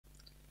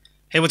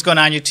Hey, what's going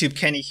on, YouTube?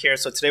 Kenny here.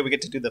 So today we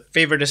get to do the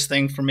favoriteest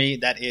thing for me,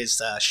 that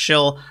is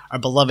shill our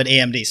beloved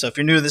AMD. So if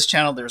you're new to this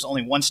channel, there's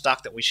only one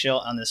stock that we shill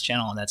on this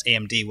channel, and that's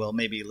AMD. Well,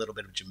 maybe a little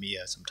bit of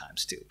Jamiya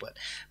sometimes too, but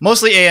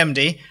mostly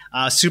AMD.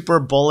 Super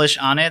bullish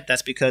on it.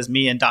 That's because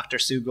me and Dr.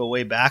 Sue go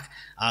way back.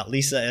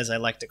 Lisa, as I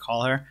like to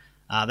call her.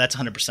 That's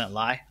 100%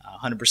 lie,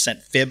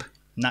 100% fib.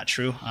 Not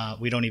true.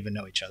 We don't even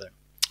know each other,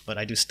 but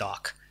I do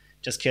stalk.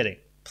 Just kidding.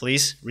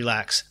 Please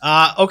relax.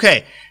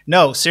 Okay.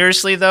 No,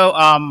 seriously though,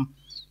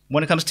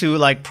 when it comes to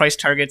like price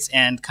targets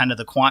and kind of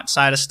the quant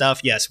side of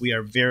stuff, yes, we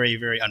are very,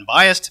 very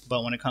unbiased.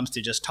 But when it comes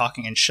to just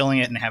talking and shilling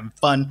it and having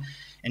fun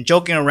and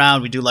joking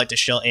around, we do like to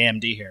shill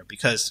AMD here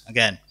because,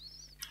 again,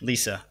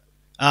 Lisa.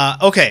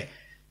 Okay,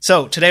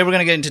 so today we're going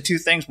to get into two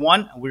things.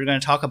 One, we're going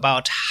to talk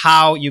about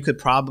how you could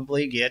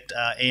probably get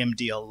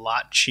AMD a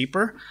lot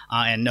cheaper.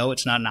 And no,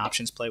 it's not an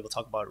options play. We'll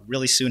talk about it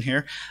really soon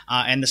here.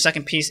 And the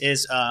second piece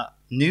is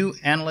new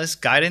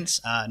analyst guidance,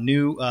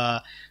 new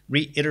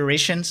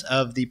reiterations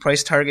of the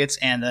price targets,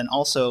 and then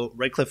also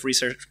Redcliffe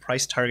Research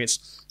price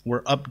targets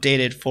were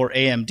updated for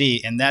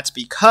AMD, and that's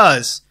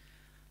because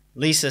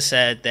Lisa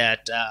said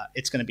that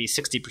it's going to be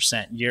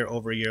 60%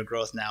 year-over-year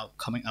growth now,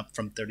 coming up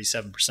from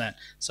 37%,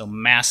 so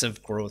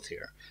massive growth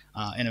here.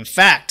 And in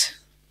fact,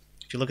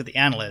 if you look at the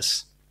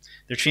analysts,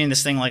 they're treating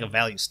this thing like a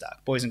value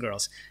stock. Boys and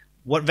girls,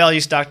 what value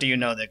stock do you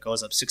know that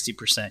goes up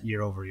 60%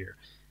 year-over-year?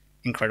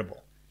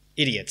 Incredible.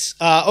 Idiots.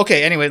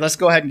 Okay, anyway, let's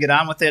go ahead and get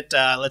on with it.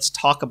 Let's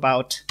talk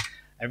about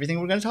everything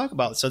we're going to talk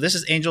about. So this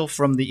is Angel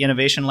from the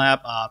Innovation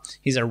Lab.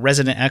 He's a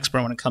resident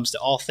expert when it comes to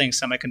all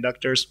things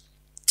semiconductors.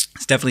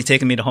 It's definitely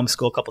taken me to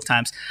homeschool a couple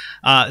times.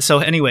 So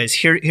anyways,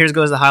 here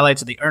goes the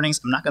highlights of the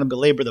earnings. I'm not going to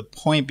belabor the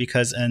point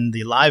because in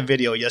the live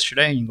video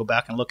yesterday, you can go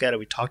back and look at it,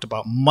 we talked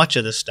about much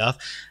of this stuff.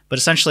 But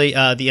essentially,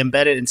 the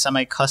embedded and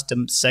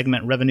semi-custom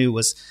segment revenue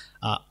was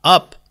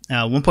up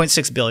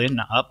 1.6 billion,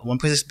 not up,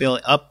 1.6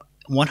 billion, up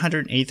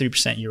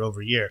 183% year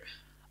over year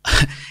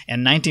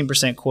and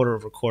 19% quarter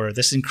over quarter.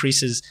 This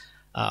increases,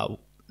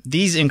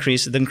 the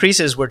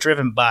increases were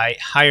driven by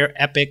higher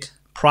EPYC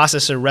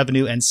processor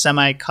revenue and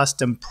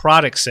semi-custom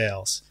product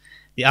sales.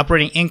 The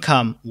operating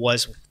income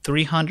was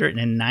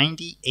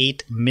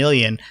 398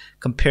 million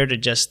compared to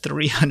just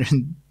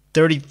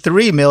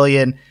 333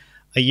 million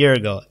a year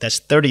ago. That's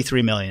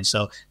 33 million.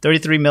 So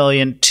 33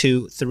 million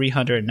to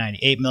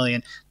 398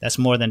 million. That's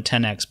more than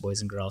 10x,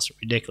 boys and girls.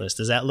 Ridiculous.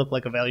 Does that look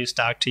like a value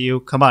stock to you?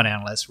 Come on,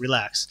 analysts,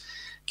 relax.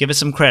 Give it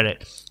some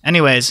credit.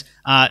 Anyways,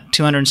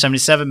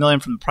 277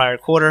 million from the prior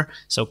quarter.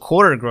 So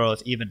quarter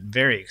growth, even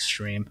very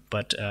extreme.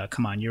 But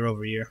come on, year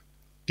over year.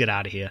 Get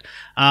out of here.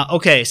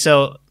 Okay,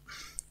 so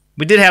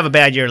we did have a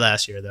bad year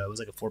last year, though. It was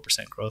like a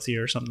 4% growth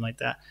year or something like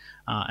that.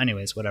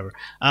 Anyways, whatever.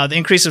 The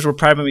increases were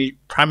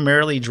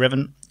primarily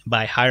driven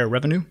by higher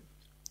revenue.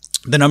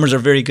 The numbers are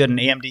very good, and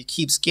AMD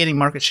keeps gaining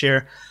market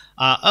share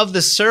of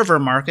the server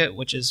market,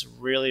 which is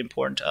really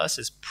important to us.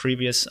 As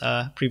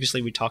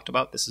previously we talked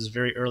about, this is a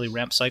very early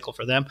ramp cycle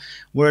for them,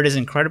 where it is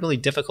incredibly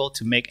difficult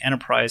to make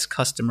enterprise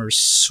customers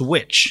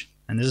switch.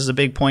 And this is a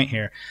big point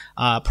here.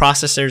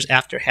 Processors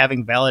after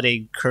having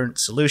validated current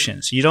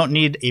solutions. You don't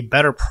need a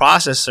better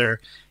processor.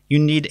 You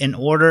need an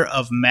order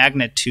of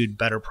magnitude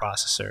better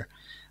processor.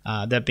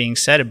 That being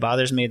said, it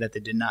bothers me that they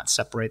did not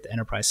separate the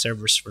enterprise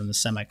servers from the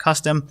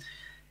semi-custom.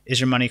 Is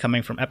your money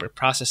coming from EPYC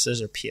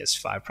processors or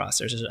PS5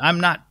 processors? I'm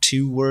not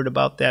too worried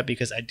about that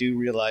because I do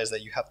realize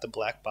that you have to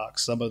black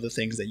box some of the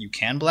things that you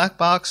can black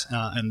box,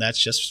 and that's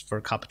just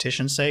for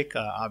competition's sake.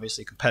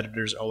 Obviously,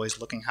 competitors are always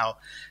looking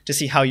to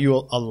see how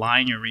you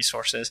align your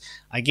resources.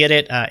 I get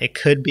it. It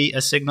could be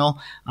a signal,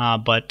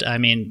 but I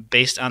mean,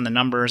 based on the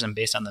numbers and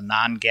based on the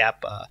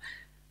non-GAAP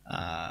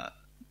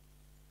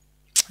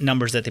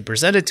numbers that they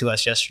presented to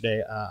us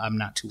yesterday, I'm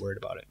not too worried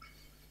about it.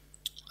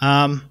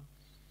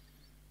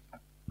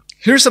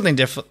 Here's something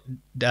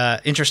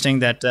interesting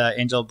that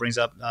Angel brings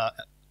up.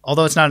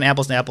 Although it's not an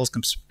apples-to-apples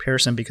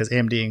comparison because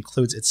AMD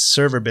includes its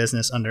server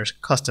business under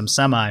custom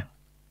semi,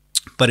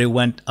 but it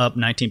went up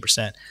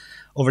 19%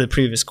 over the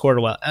previous quarter,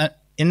 while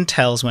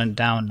Intel's went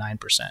down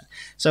 9%.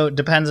 So it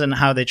depends on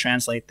how they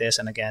translate this.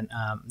 And again,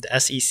 the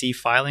SEC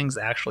filings,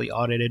 actually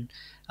audited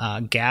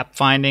GAAP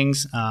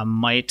findings,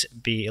 might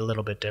be a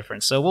little bit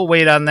different. So we'll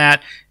wait on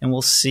that and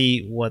we'll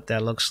see what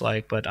that looks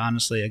like. But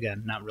honestly,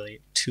 again, not really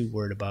too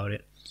worried about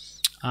it.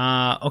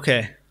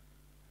 Okay,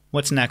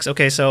 what's next?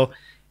 Okay, so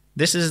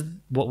this is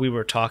what we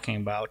were talking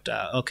about.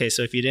 Okay,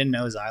 so if you didn't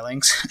know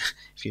Xilinx,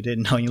 if you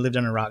didn't know and you lived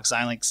under a rock,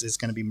 Xilinx is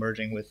going to be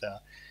merging with,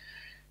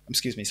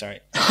 excuse me,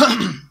 sorry,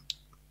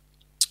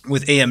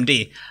 with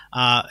AMD.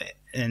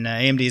 And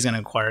AMD is going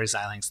to acquire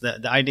Xilinx.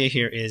 The idea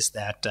here is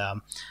that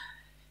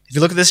if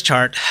you look at this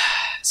chart,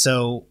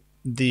 so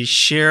the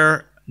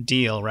share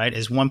deal, right,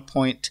 is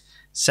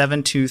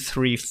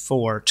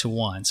 1.7234 to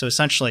 1. So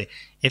essentially,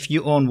 if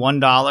you own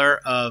 $1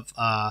 of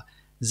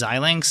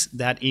Xilinx,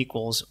 that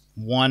equals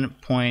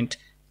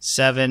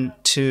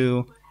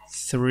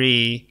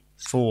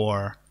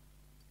 $1.7234.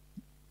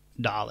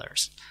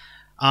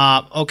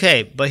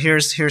 Okay, but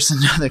here's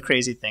another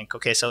crazy thing.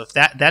 Okay, so if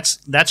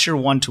that's your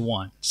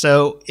 1-to-1.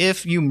 So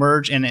if you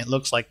merge and it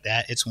looks like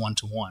that, it's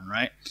 1-to-1,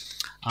 right?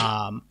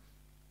 I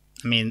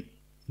mean,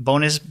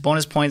 bonus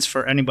points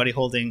for anybody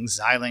holding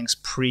Xilinx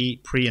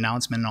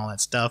pre-announcement and all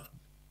that stuff.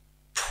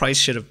 Price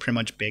should have pretty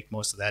much baked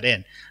most of that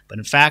in, but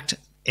in fact,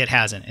 it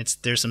hasn't.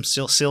 There's some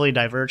silly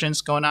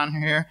divergence going on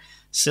here,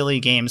 silly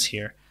games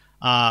here.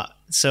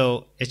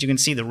 So as you can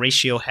see, the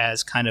ratio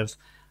has kind of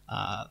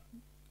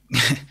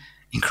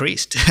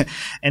increased.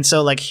 And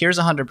so like here's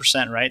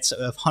 100%, right? So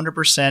if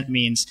 100%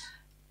 means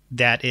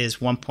that is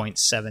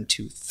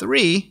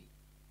 1.723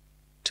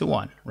 to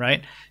 1,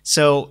 right?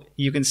 So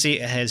you can see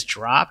it has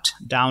dropped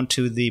down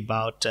to the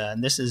about,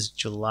 and this is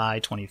July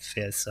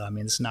 25th, so I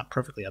mean, this is not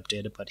perfectly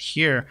updated, but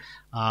here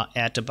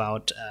at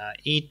about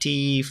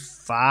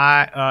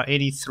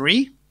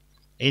 83,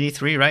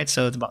 right?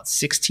 So it's about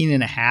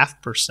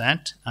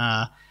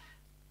 16.5%.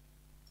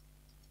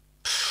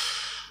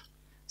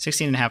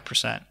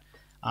 16.5%.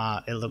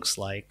 It looks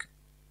like,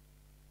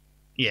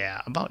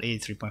 yeah, about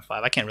 83.5.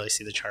 I can't really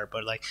see the chart,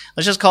 but like,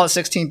 let's just call it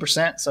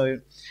 16%.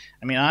 So,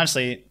 I mean,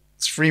 honestly,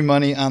 it's free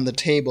money on the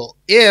table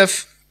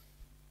if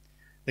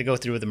they go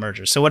through with the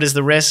merger. So what is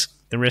the risk?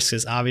 The risk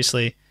is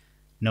obviously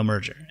no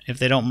merger. If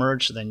they don't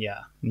merge, then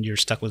yeah, you're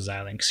stuck with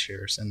Xilinx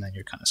shares, and then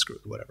you're kind of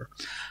screwed, whatever.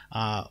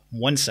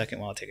 1 second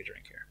while I take a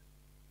drink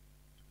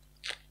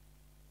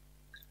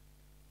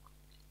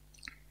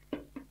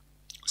here.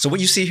 So what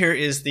you see here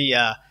is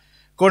the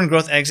Gordon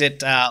Growth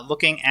exit,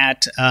 looking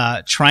at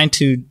trying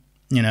to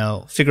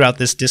figure out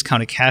this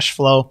discounted cash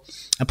flow.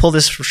 I pulled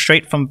this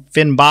straight from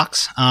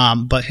Finbox,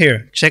 but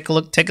here, take a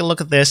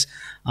look at this.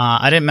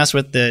 I didn't mess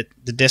with the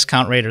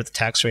discount rate or the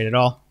tax rate at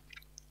all,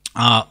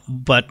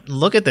 but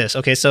look at this.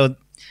 Okay, so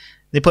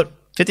they put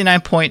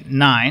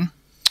 59.9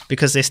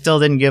 because they still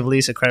didn't give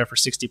Lisa credit for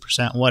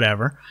 60%,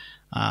 whatever.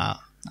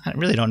 I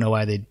really don't know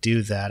why they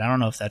do that. I don't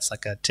know if that's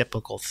like a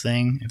typical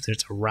thing, if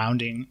there's a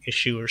rounding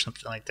issue or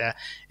something like that.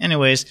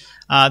 Anyways,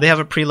 they have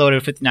a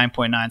preloaded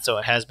 59.9, so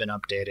it has been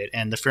updated.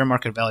 And the fair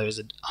market value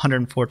is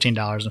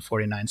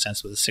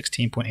 $114.49 with a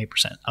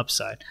 16.8%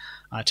 upside.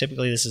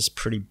 Typically, this is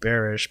pretty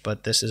bearish,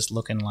 but this is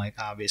looking like,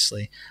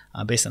 obviously,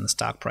 based on the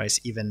stock price,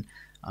 even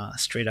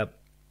straight up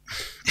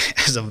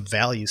as a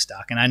value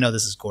stock. And I know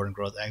this is Gordon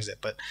Growth exit,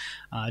 but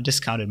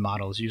discounted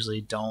models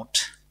usually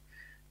don't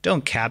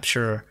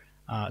capture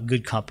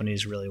good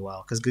companies really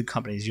well, because good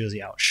companies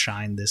usually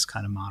outshine this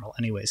kind of model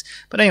anyways.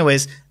 But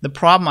anyways, the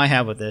problem I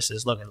have with this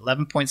is, look, at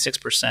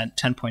 11.6%,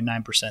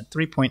 10.9%,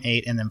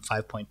 3.8, and then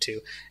 5.2.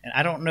 And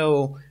I don't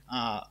know,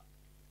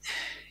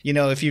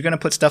 if you're going to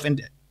put stuff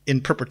in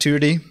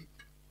perpetuity,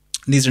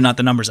 these are not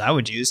the numbers I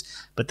would use.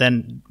 But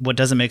then what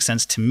doesn't make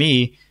sense to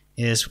me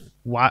is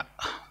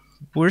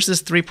where's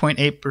this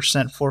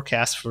 3.8%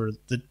 forecast for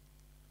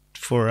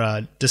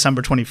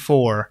December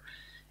 24?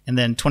 And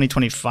then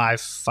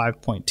 2025,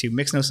 5.2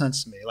 makes no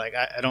sense to me. Like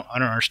I don't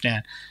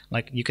understand.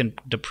 Like you can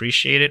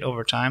depreciate it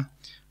over time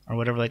or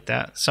whatever like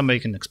that. Somebody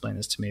can explain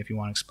this to me if you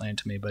want to explain it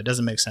to me, but it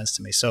doesn't make sense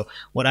to me. So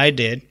what I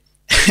did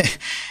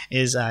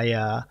is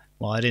I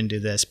didn't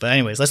do this, but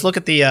anyways, let's look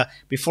at the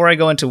before I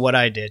go into what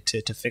I did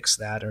to fix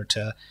that or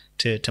to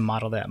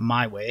model that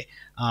my way.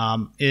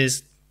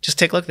 Is just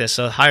take a look at this.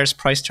 So the highest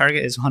price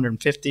target is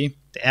 150.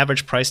 The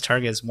average price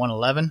target is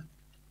 111.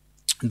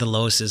 The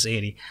lowest is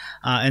 80.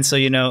 And so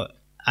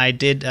I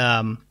did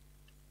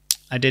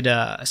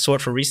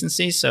sort for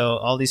recency, so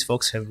all these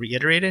folks have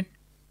reiterated,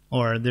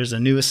 or there's a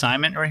new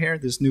assignment right here.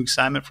 There's a new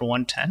assignment for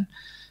 110.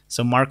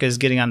 So Mark is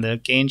getting on the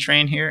gain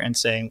train here and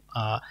saying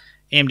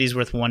AMD is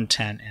worth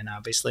 110, and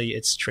obviously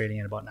it's trading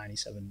at about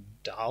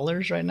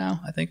 $97 right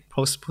now, I think,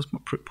 post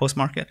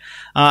market.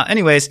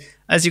 Anyways,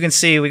 as you can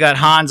see, we got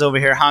Hans over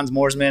here, Hans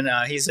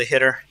Morsman. He's a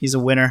hitter, he's a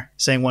winner,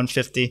 saying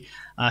 150.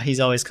 He's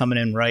always coming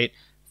in right.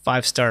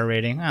 5-star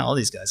rating. All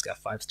these guys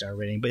got 5-star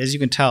rating, but as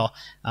you can tell,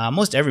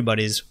 most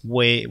everybody's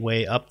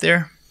way up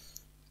there.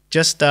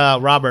 Just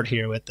Robert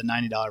here with the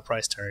 $90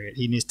 price target.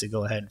 He needs to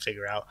go ahead and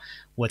figure out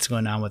what's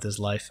going on with his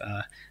life,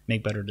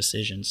 make better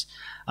decisions.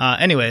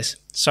 Anyways,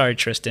 sorry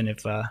Tristan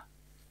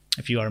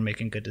if you are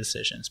making good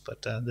decisions,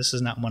 but this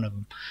is not one of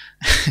them.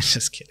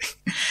 Just kidding.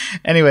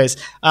 Anyways,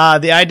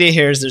 the idea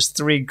here is there's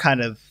 3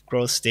 kind of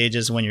growth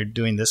stages when you're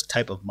doing this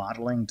type of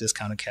modeling,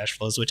 discounted cash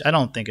flows, which I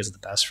don't think is the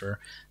best for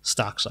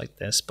stocks like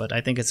this, but I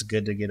think it's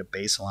good to get a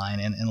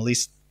baseline and at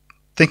least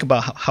think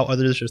about how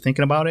others are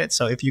thinking about it.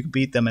 So if you can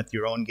beat them at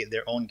their own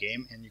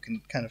game and you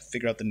can kind of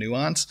figure out the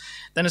nuance,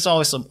 then it's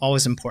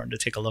always important to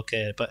take a look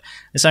at it. But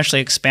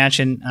essentially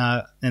expansion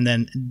and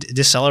then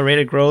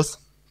decelerated growth.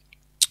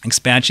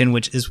 Expansion,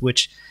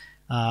 which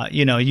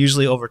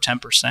usually over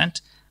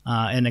 10%,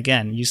 and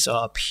again, you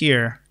saw up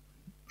here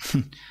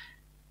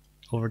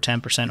over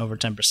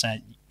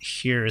 10%.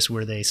 Here is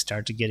where they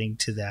start to getting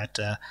to that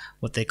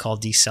what they call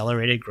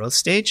decelerated growth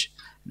stage.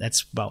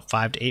 That's about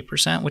 5 to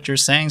 8%, what you're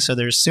saying. So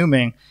they're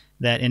assuming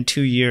that in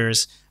 2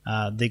 years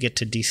they get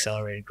to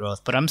decelerated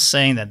growth. But I'm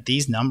saying that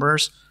these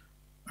numbers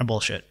are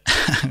bullshit,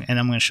 and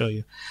I'm going to show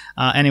you.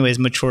 Anyways,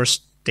 mature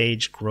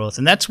stage growth.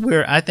 And that's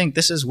where I think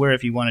this is where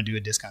if you want to do a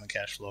discounted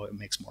cash flow, it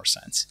makes more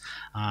sense.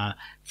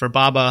 For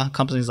BABA,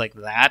 companies like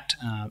that,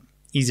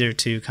 easier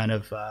to kind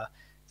of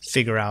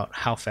figure out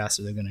how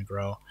fast they're going to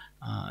grow.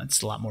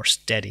 It's a lot more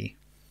steady.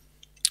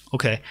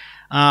 Okay,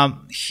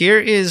 here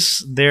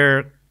is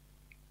their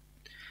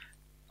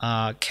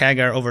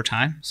CAGR over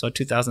time. So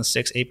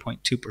 2006,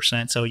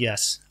 8.2%. So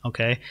yes,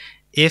 okay.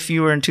 If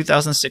you were in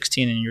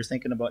 2016 and you're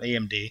thinking about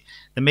AMD,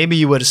 then maybe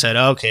you would have said,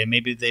 okay,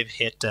 maybe they've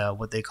hit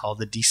what they call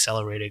the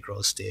decelerated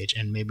growth stage,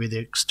 and maybe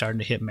they're starting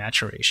to hit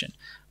maturation.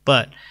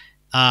 But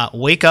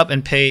wake up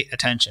and pay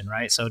attention,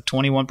 right? So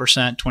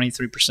 21%,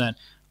 23%.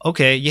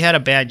 Okay, you had a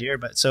bad year,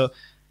 but so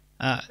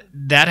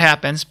that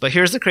happens. But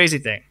here's the crazy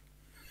thing.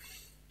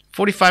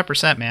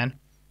 45%, man.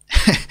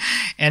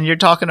 And you're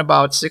talking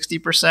about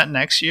 60%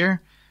 next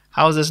year?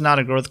 How is this not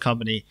a growth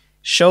company?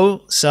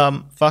 Show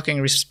some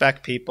fucking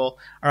respect, people.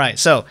 All right,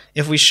 so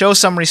if we show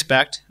some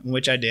respect,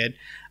 which I did,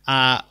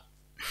 and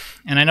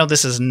I know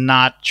this is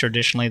not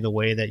traditionally the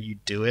way that you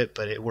do it,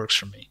 but it works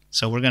for me.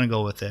 So we're going to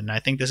go with it. And I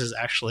think this is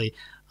actually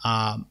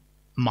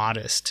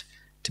modest,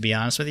 to be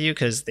honest with you,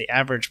 because the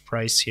average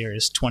price here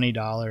is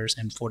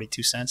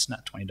 $20.42,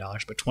 not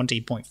 $20, but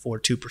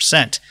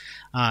 20.42%.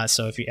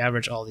 So if you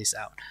average all these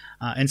out.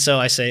 And so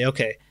I say,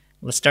 okay,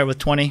 let's start with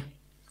 20.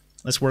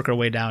 Let's work our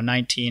way down,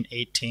 19,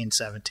 18,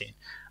 17.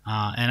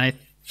 And I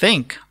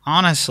think,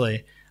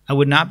 honestly, I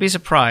would not be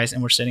surprised,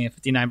 and we're sitting at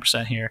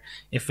 59% here,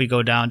 if we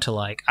go down to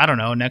like, I don't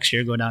know, next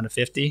year go down to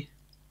 50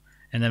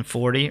 and then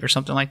 40 or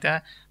something like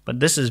that.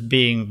 But this is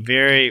being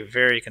very,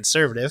 very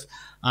conservative.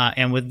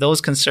 And with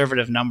those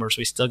conservative numbers,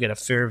 we still get a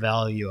fair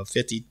value of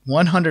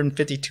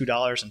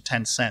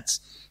 $152.10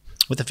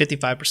 with a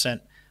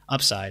 55%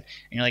 upside.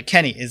 And you're like,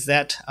 Kenny, is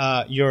that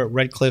your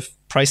Red Cliff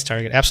price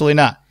target? Absolutely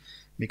not,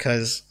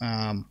 because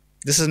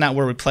this is not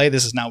where we play.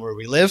 This is not where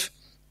we live.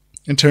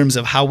 In terms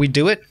of how we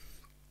do it,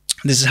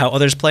 this is how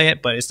others play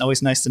it, but it's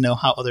always nice to know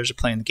how others are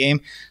playing the game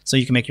so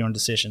you can make your own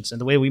decisions. And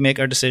the way we make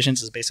our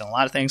decisions is based on a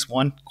lot of things.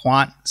 One,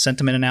 quant,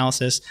 sentiment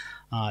analysis,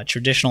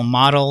 traditional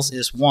models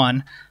is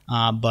one,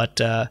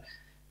 but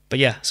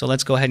yeah, so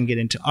let's go ahead and get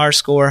into our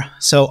score.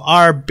 So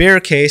our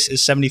bear case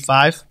is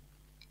 $75.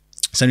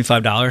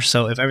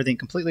 So if everything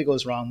completely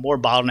goes wrong, more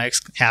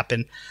bottlenecks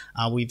happen.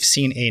 We've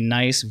seen a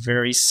nice,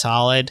 very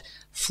solid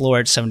floor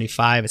at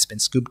 75. It's been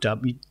scooped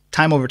up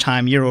time over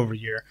time, year over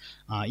year.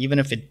 Even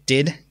if it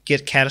did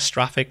get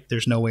catastrophic,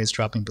 there's no way it's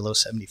dropping below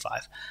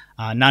 75.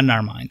 Not in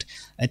our mind.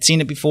 I'd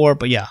seen it before,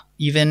 but yeah,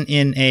 even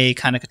in a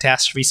kind of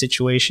catastrophe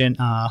situation,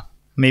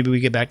 maybe we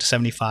get back to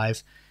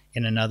 75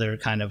 in another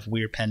kind of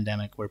weird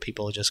pandemic where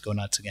people just go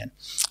nuts again.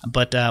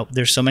 But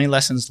there's so many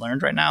lessons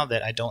learned right now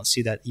that I don't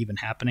see that even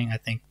happening. I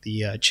think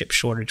the chip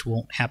shortage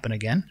won't happen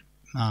again.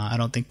 I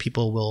don't think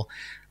people will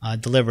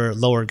deliver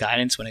lower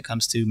guidance when it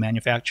comes to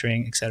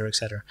manufacturing, et cetera, et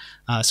cetera.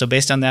 So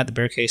based on that, the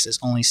bear case is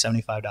only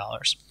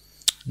 $75.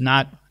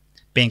 Not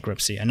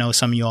bankruptcy. I know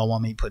some of you all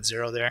want me to put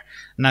zero there.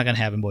 I'm not going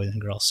to happen, boys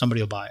and girls.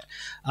 Somebody will buy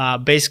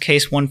it. Base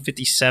case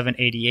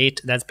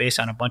 157.88. That's based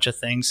on a bunch of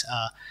things.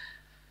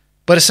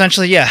 But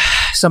essentially, yeah,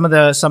 some of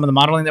the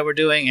modeling that we're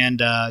doing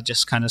and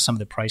just kind of some of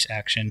the price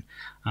action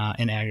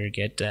in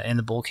aggregate. In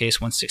the bull case,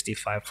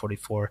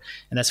 165.44,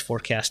 and that's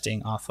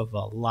forecasting off of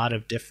a lot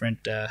of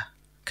different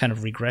kind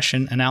of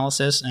regression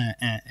analysis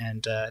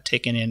and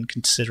taking in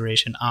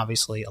consideration,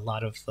 obviously, a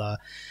lot of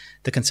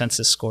the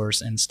consensus scores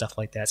and stuff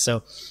like that.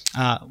 So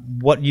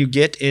what you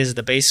get is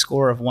the base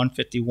score of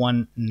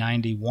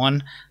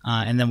 151.91,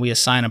 and then we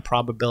assign a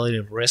probability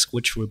of risk,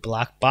 which we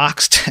black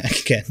boxed.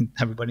 Again,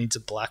 everybody needs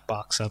a black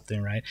box up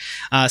there, right?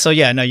 So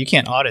yeah, no, you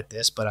can't audit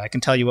this, but I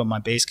can tell you what my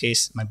base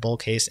case, my bull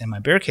case, and my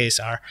bear case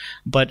are.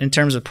 But in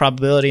terms of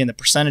probability and the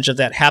percentage of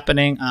that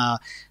happening,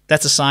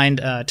 that's assigned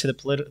to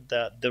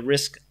the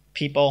risk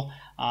people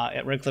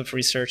at Red Cliff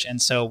Research,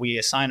 and so we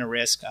assign a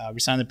risk, we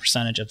assign the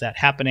percentage of that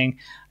happening,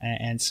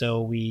 and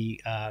so we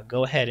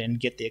go ahead and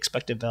get the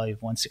expected value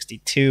of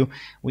 162.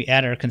 We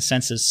add our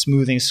consensus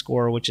smoothing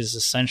score, which is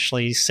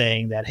essentially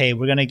saying that, hey,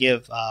 we're going to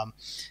give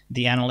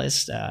the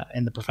analyst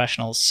and the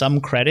professionals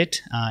some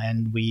credit,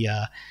 and we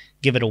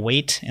give it a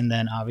weight, and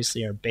then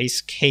obviously our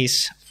base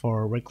case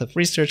for Red Cliff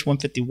Research,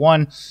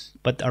 151,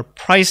 but our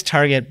price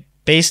target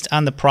based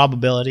on the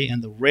probability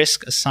and the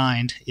risk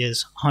assigned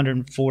is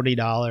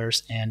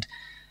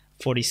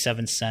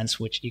 $140.47,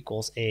 which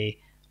equals a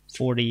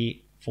 44%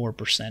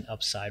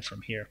 upside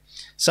from here.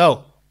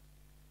 So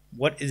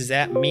what does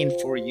that mean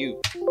for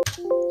you?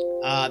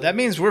 That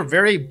means we're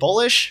very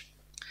bullish.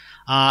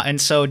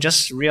 And so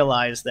just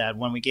realize that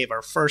when we gave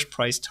our first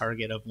price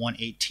target of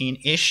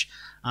 118-ish,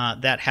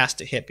 that has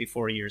to hit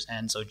before year's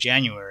end, so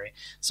January.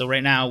 So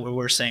right now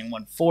we're saying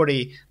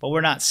 140, but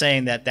we're not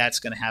saying that that's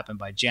going to happen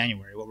by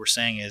January. What we're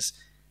saying is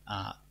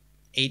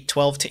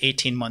 12 to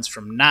 18 months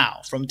from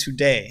now, from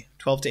today,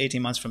 12 to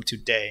 18 months from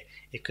today,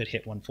 it could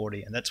hit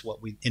 140, and that's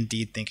what we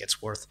indeed think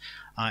it's worth.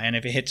 And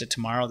if it hits it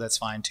tomorrow, that's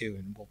fine too,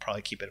 and we'll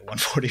probably keep it at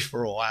 140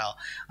 for a while,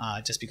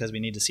 just because we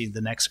need to see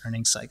the next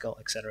earnings cycle,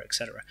 et cetera, et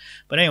cetera.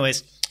 But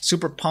anyways,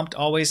 super pumped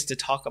always to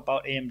talk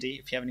about AMD.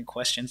 If you have any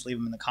questions, leave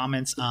them in the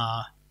comments.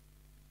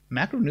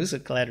 macro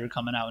newsletter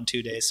coming out in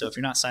 2 days. So if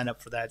you're not signed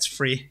up for that, it's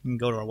free. You can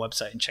go to our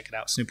website and check it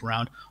out, snoop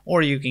around,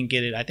 or you can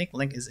get it. I think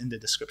link is in the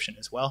description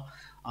as well.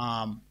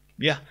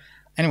 Yeah.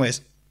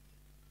 Anyways,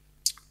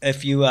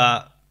 if you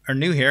are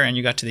new here and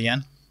you got to the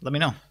end, let me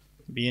know.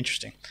 It'd be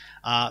interesting.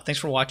 Thanks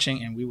for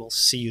watching, and we will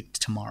see you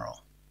tomorrow.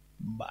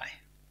 Bye.